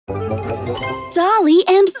Dolly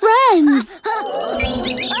and Friends!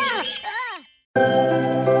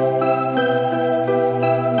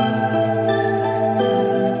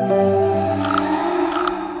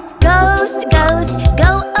 Ghost, ghost,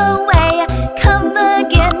 go away. Come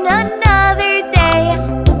again another day.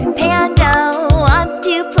 Panda wants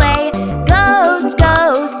to play. Ghost,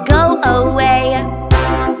 ghost, go away.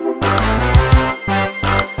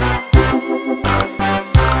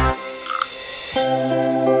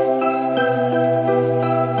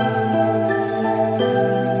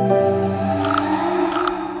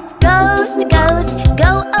 Ghost, ghost,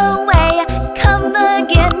 go away. Come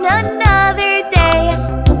again another day.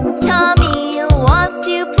 Tommy wants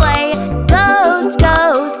to play. Ghost,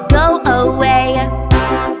 ghost, go away.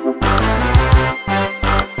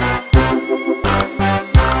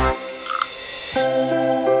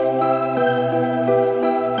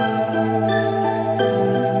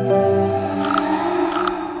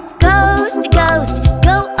 Ghost, ghost,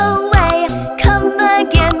 go away. Come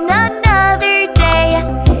again another day.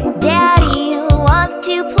 Daddy wants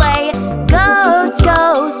to play. Ghost,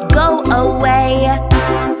 ghost, go away.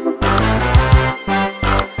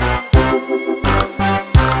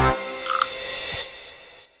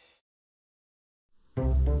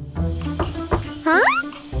 Huh?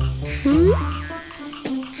 Hmm?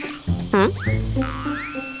 Huh?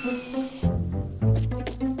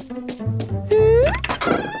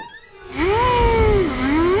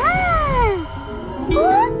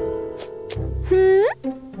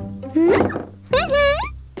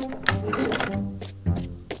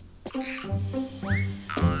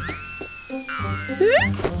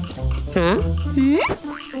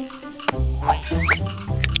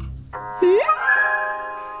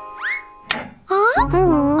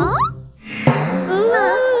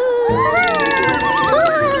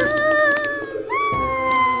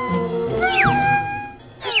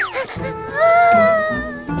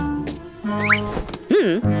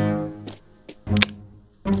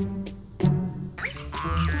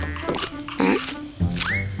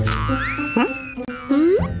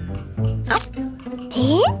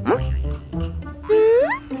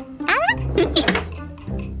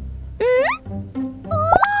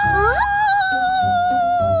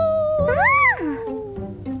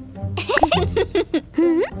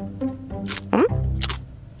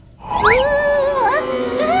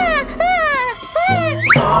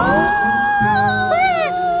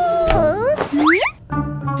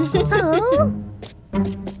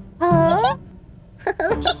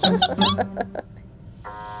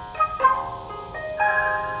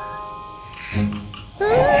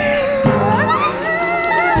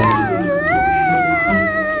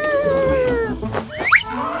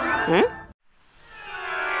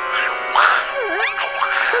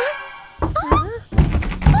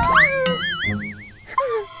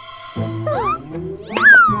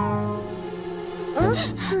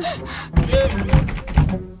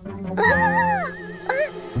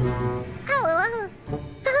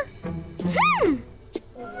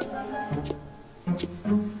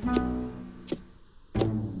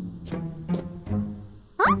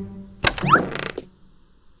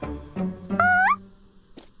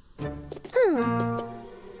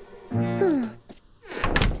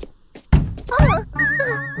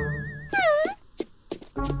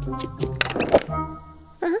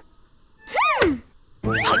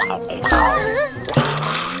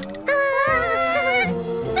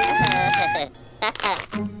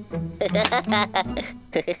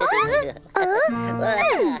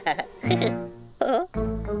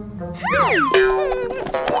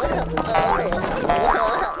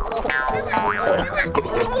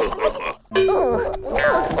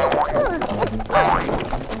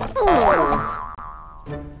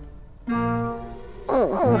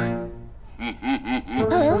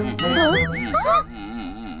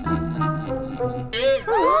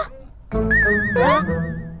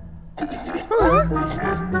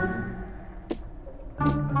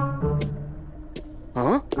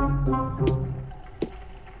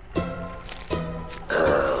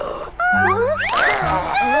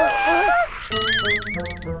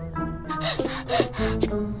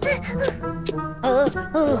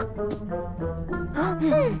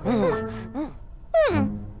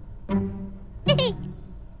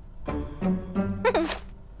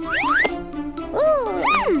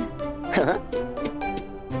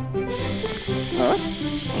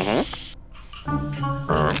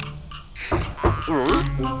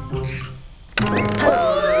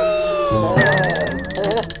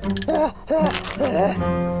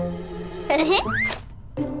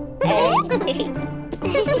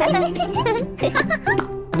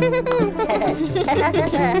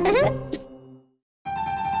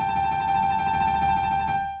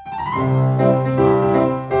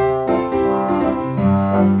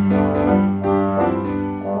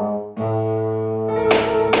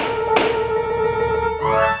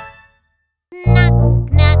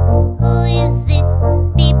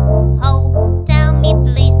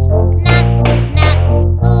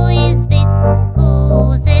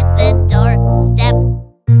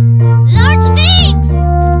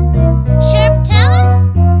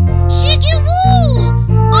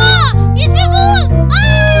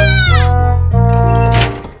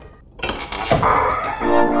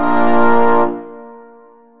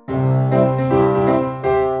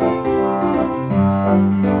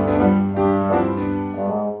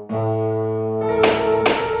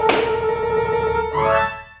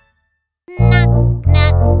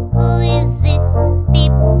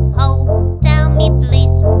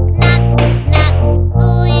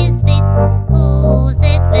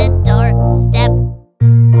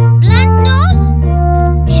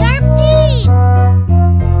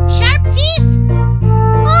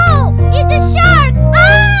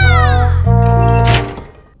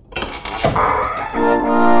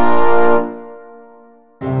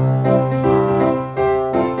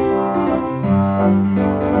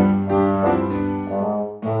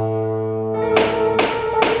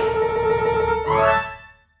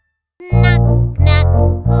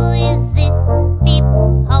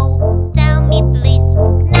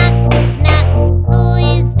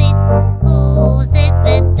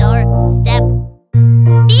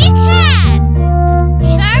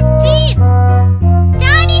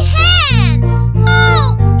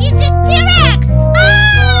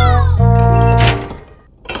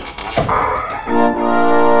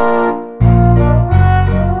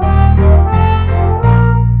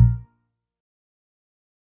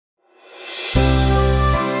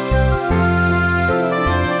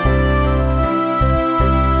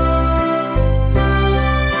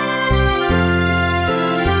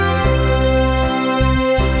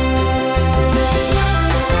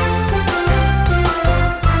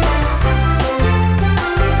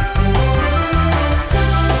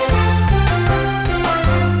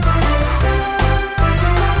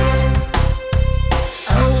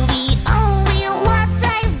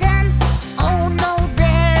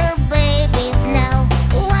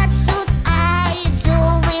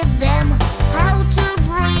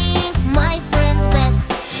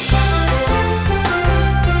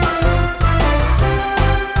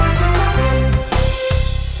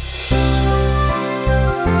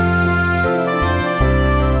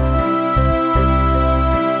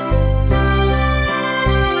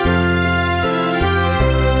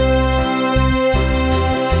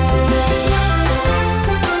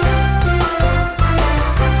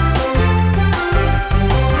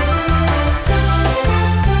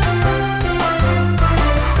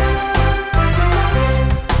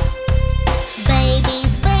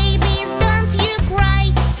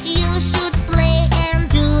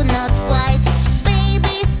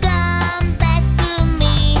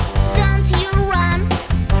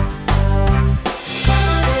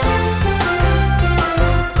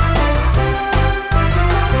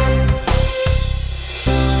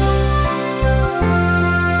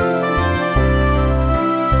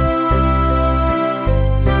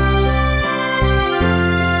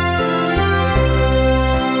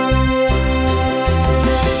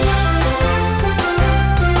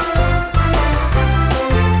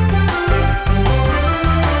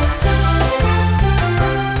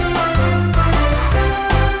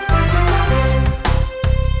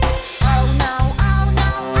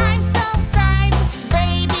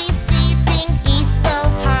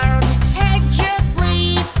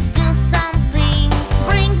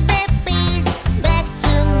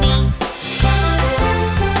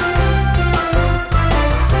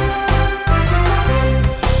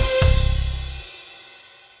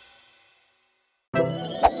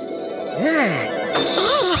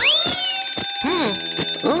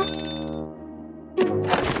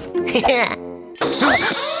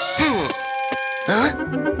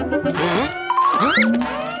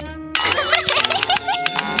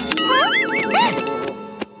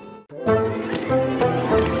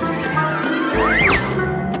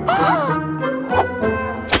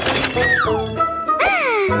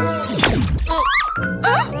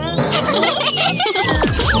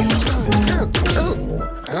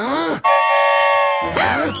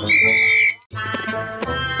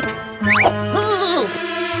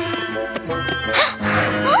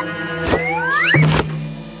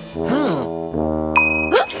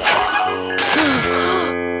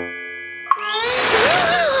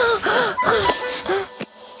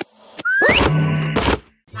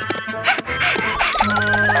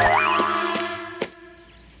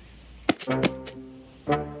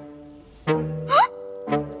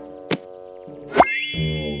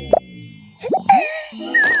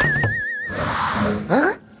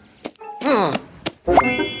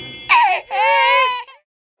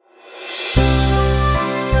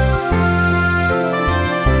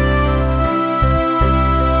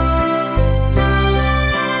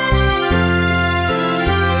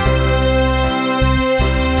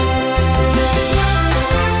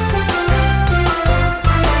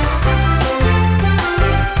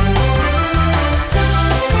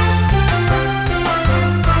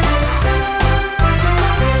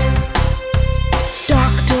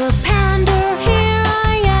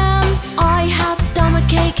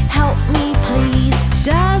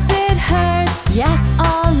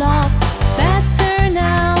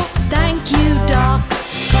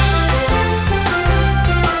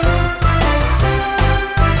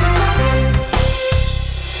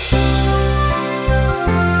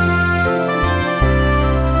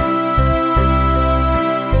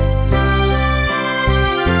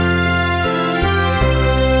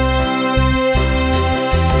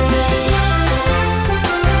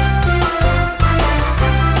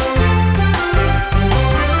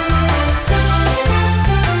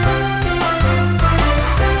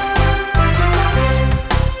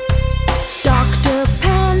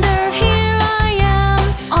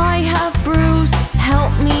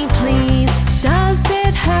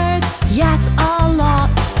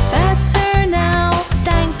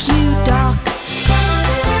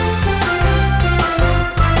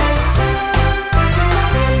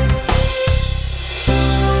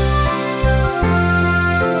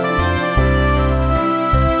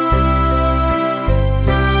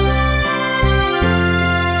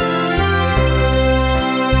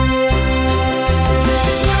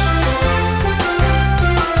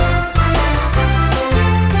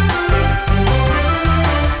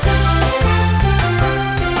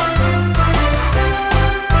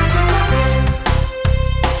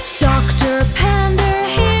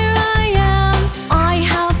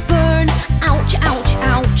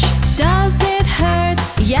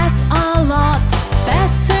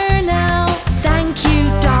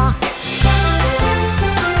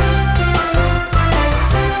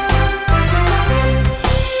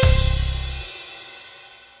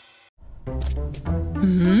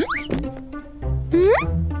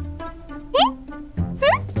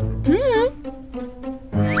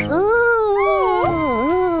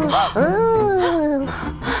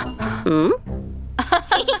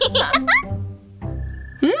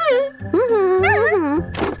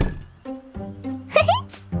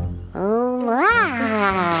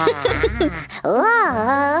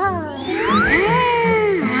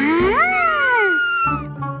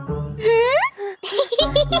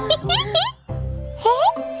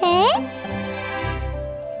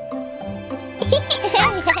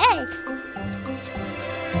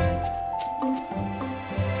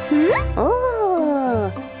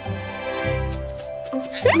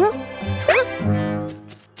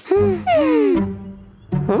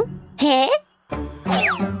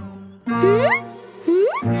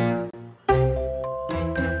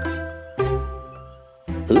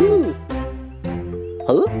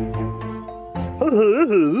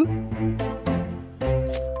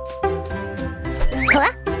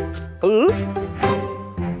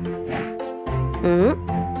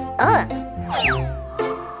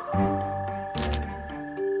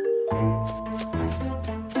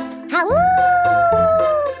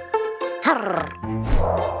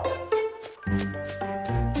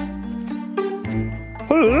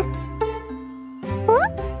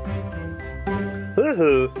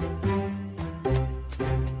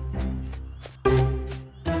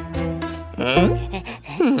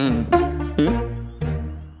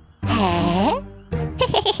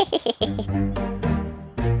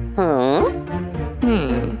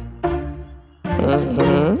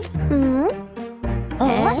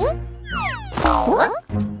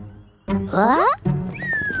 Huh?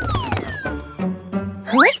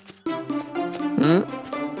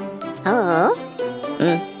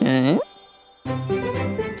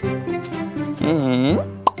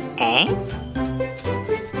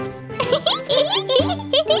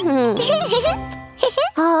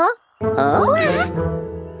 Huh? Oh.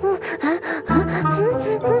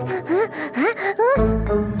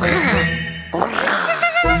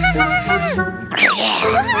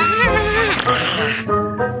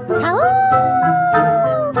 Hello.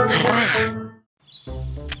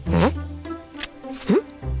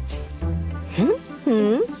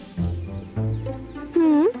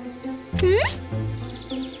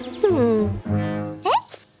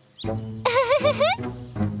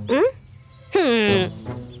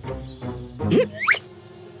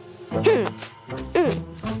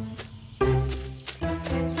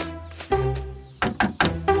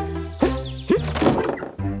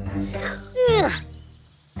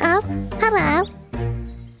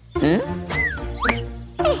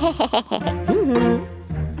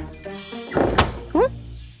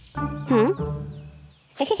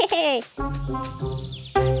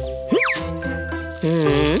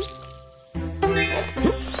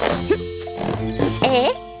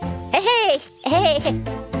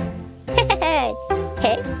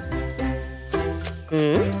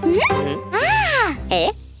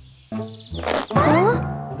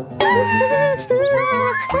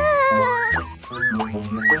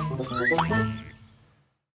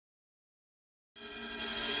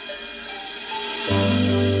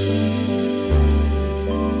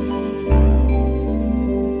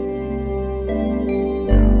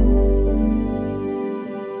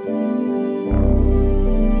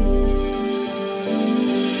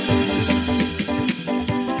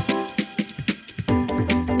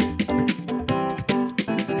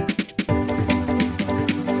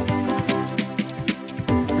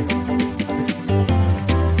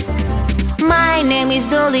 My name is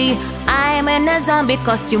Dolly. I'm in a zombie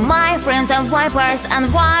costume. My friends are vipers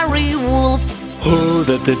and werewolves. Hold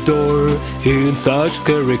at the door in such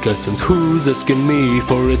scary costumes. Who's asking me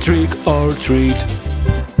for a trick or treat?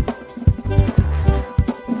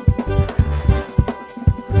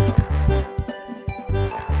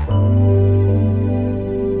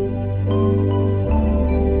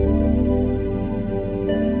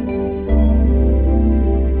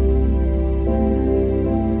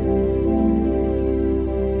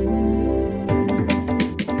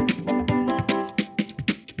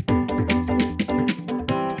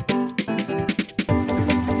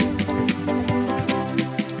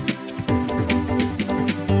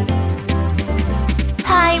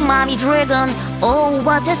 Mommy Dragon, oh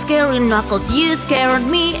what a scary knuckles. You scared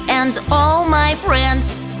me and all my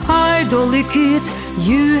friends. Hi Dolly Kid,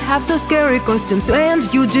 you have so scary costumes and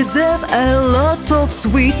you deserve a lot of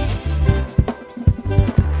sweets.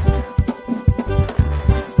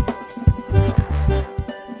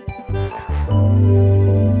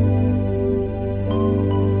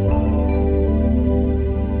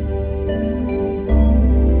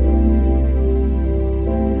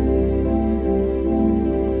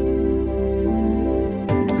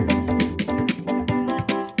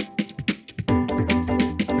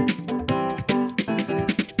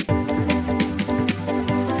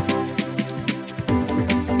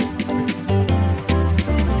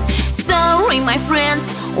 My friends,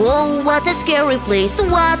 oh what a scary place.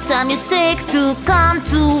 What a mistake to come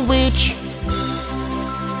to which.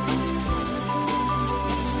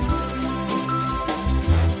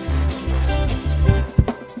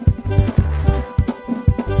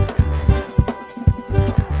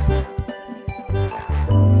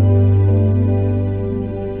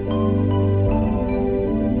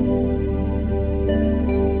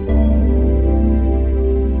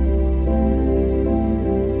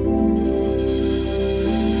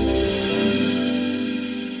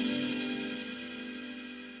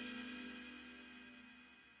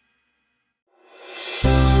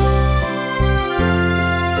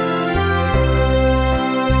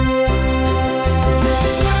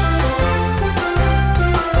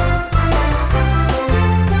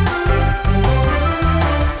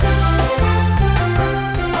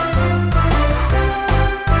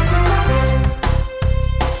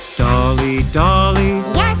 Dolly,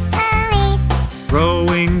 Yes, police.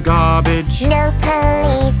 throwing garbage, No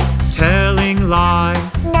police. telling lie,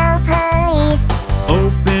 No police.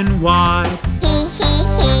 open wide. Hee hee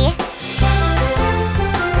hee.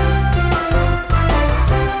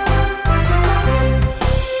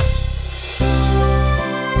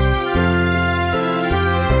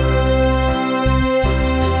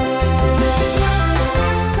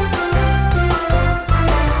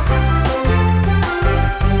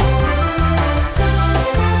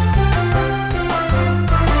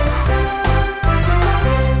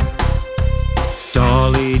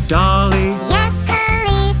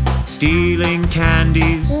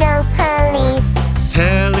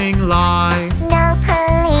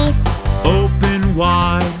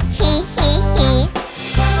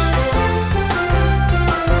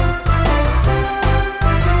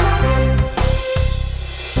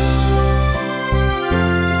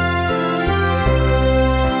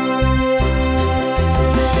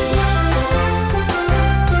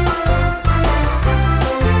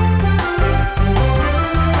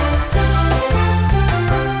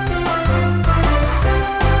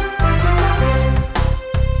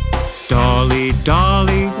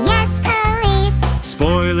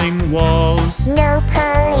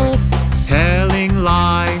 police. Telling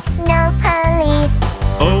lie, No police.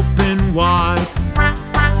 open wide.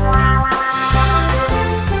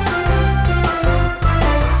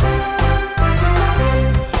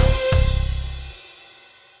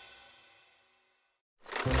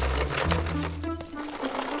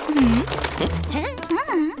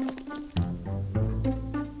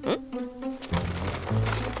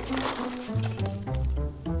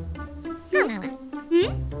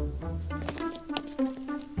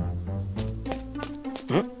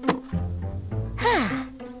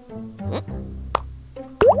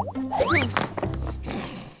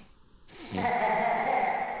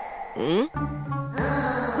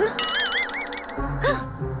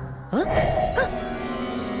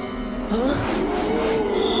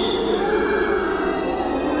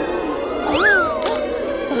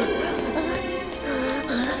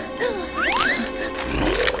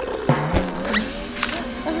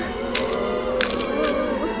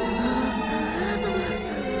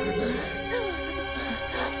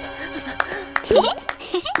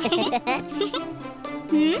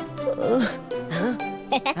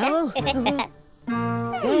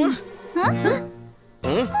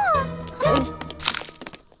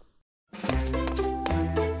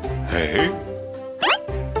 Hey.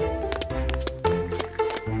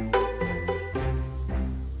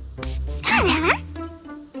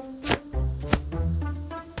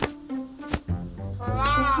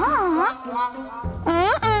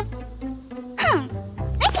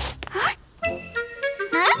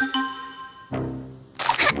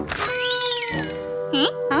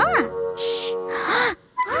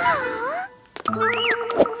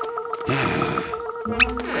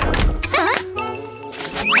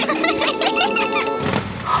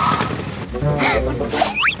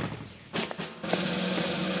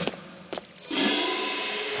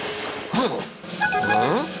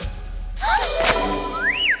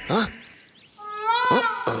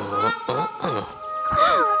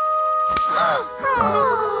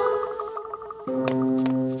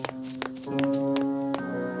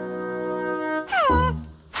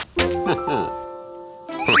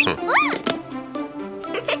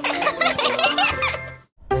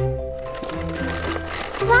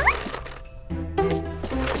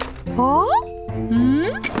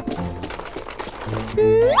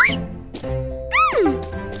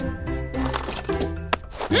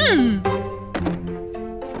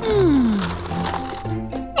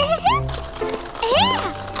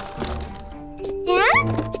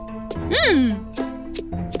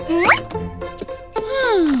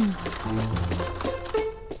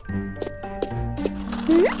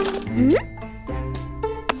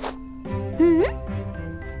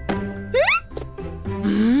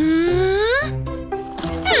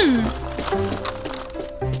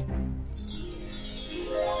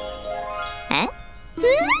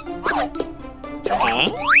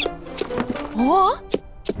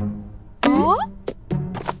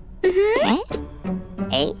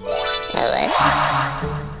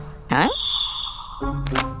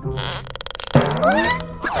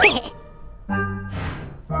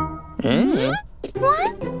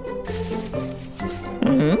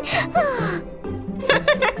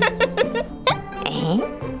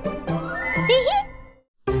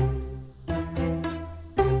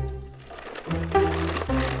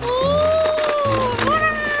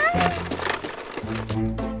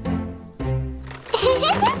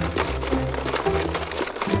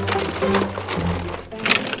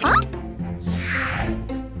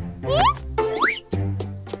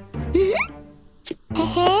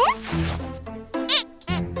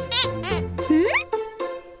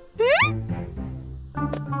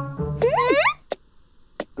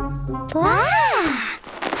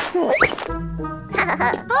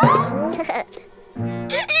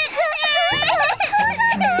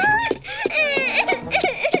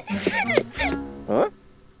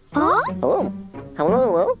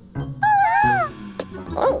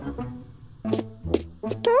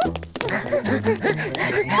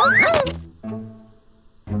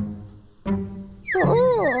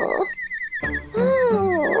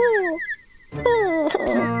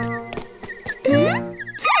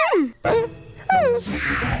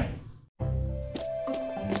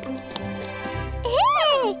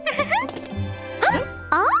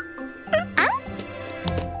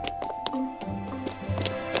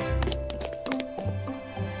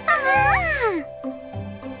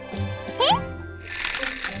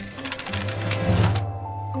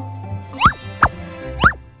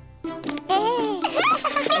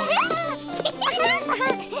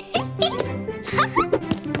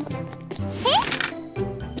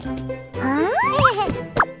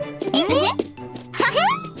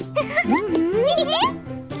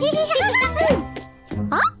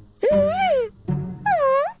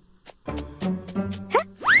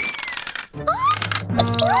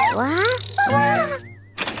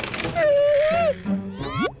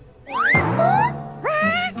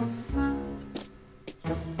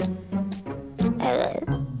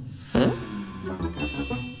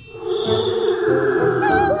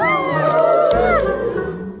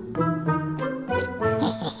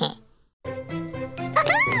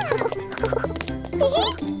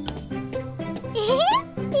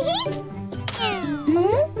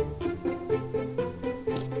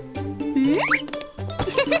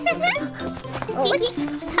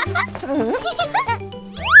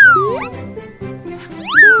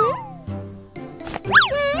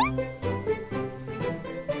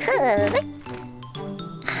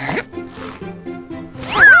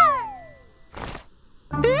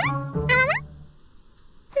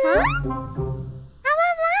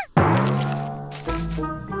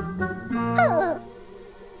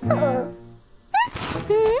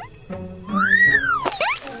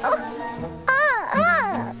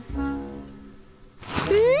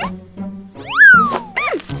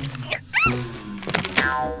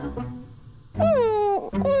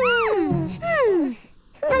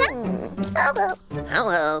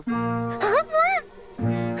 Hello.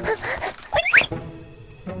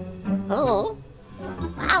 Oh.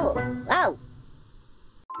 Wow. Wow.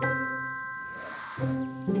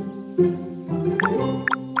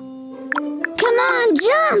 Come on,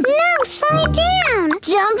 jump! No, slide down!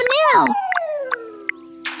 Jump now!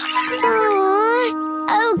 Aww.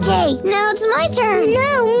 Okay, now it's my turn.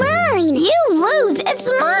 No, mine! You lose! It's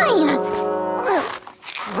mine!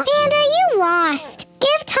 Panda, you lost!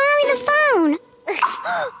 Give Tommy the phone!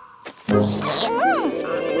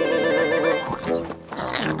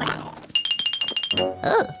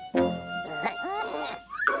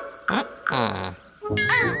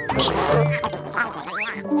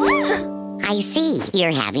 I see.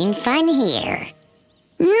 You're having fun here.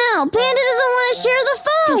 No, Panda doesn't want to share the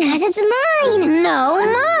phone! Because it's mine! No,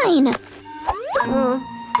 mine!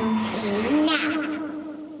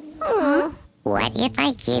 Enough. What if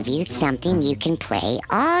I give you something you can play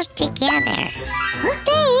all together?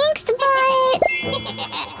 Thanks, but...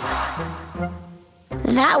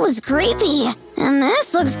 That was creepy. And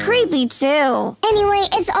this looks creepy, too. Anyway,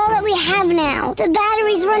 it's all that we have now. The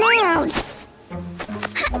batteries run out.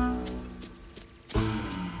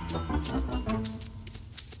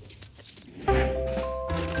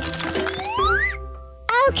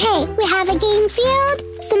 Okay, we have a game field,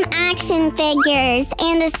 some action figures,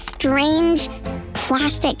 and a strange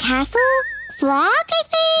plastic castle? Flock, I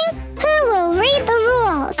think? Who will read the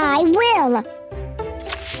rules? I will.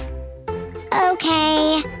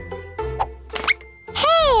 Okay.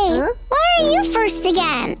 Hey, why are you first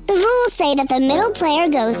again? The rules say that the middle player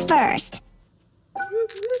goes first.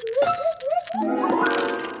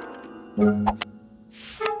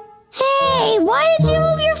 Hey, why did you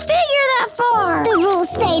move your figure that far? The rules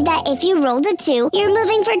say that if you rolled a 2, you're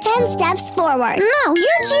moving for 10 steps forward. No,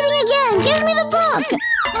 you're cheating again. Give me the book.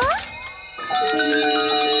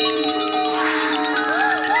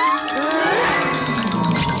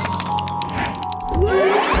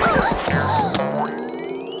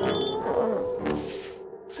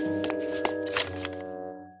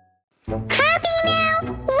 Happy now?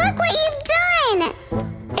 Look what you've done!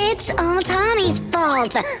 It's all Tommy's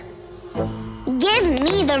fault. Give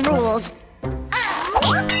me the rules.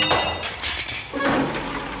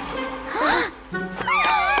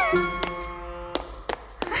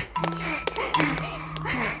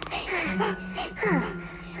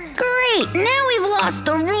 Great! Now we've lost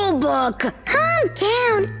the rule book. Calm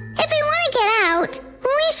down. If we want to get out,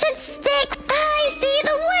 we should stick. I see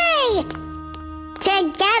the way.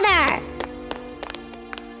 Together.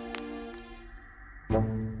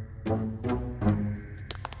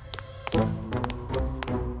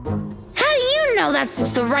 No,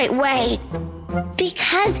 that's the right way.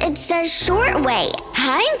 Because it's the short way.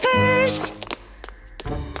 I'm first.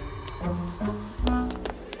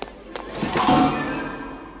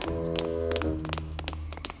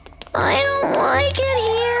 I don't like it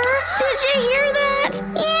here. Did you hear that?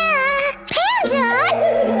 Yeah. Panda?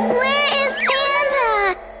 Where is Panda?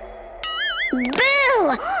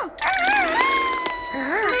 Boo!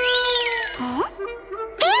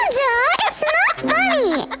 Panda, it's not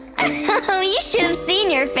funny. Oh, you should have seen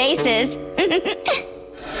your faces.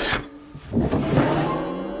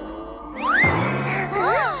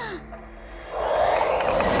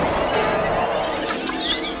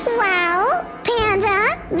 Well, Panda,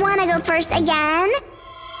 wanna go first again?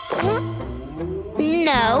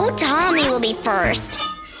 No, Tommy will be first.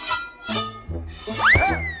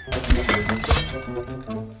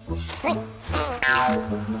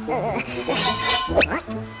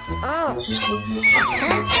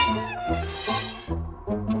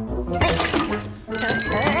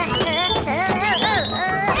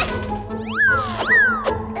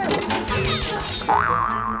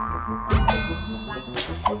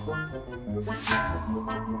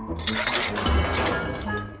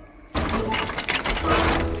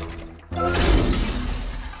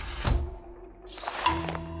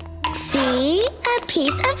 See? A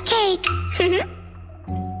piece of cake.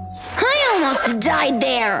 I almost died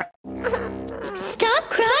there. Stop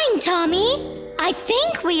crying, Tommy. I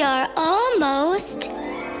think we are almost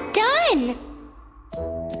done.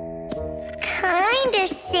 Kinda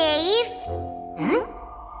safe. Huh?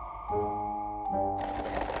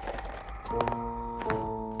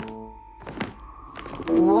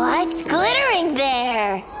 What's glittering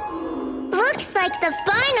there? Looks like the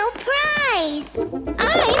final prize.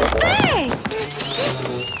 I'm first.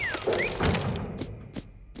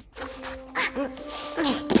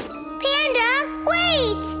 Panda,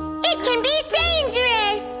 wait! It can be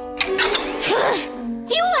dangerous.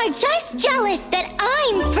 You are just jealous that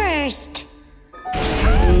I'm first.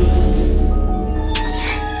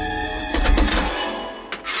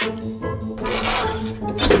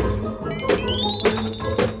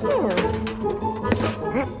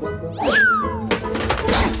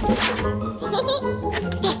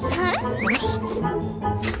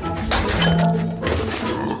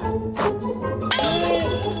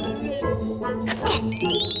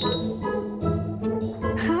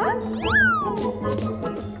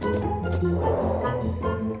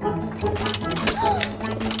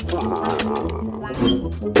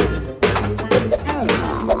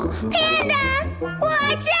 Panda,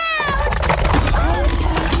 watch out!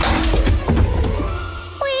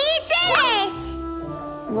 We did it!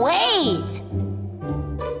 Wait!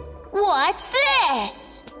 What's this?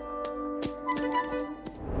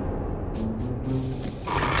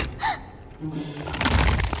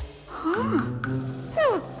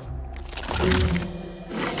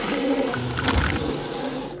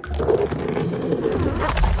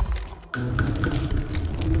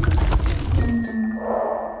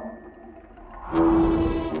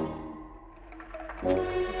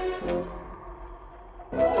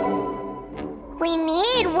 We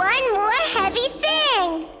need one more heavy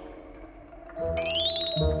thing.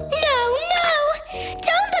 No!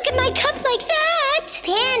 Don't look at my cup like that!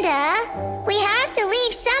 Panda, we have to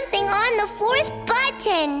leave something on the 4th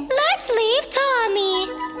button. Let's leave Tommy.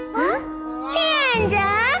 Huh? Panda?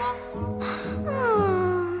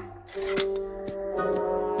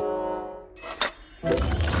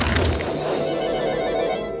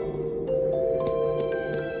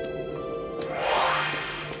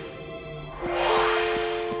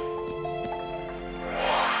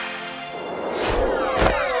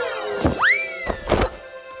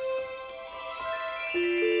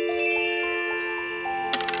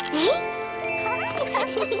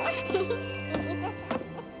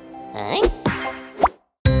 Huh?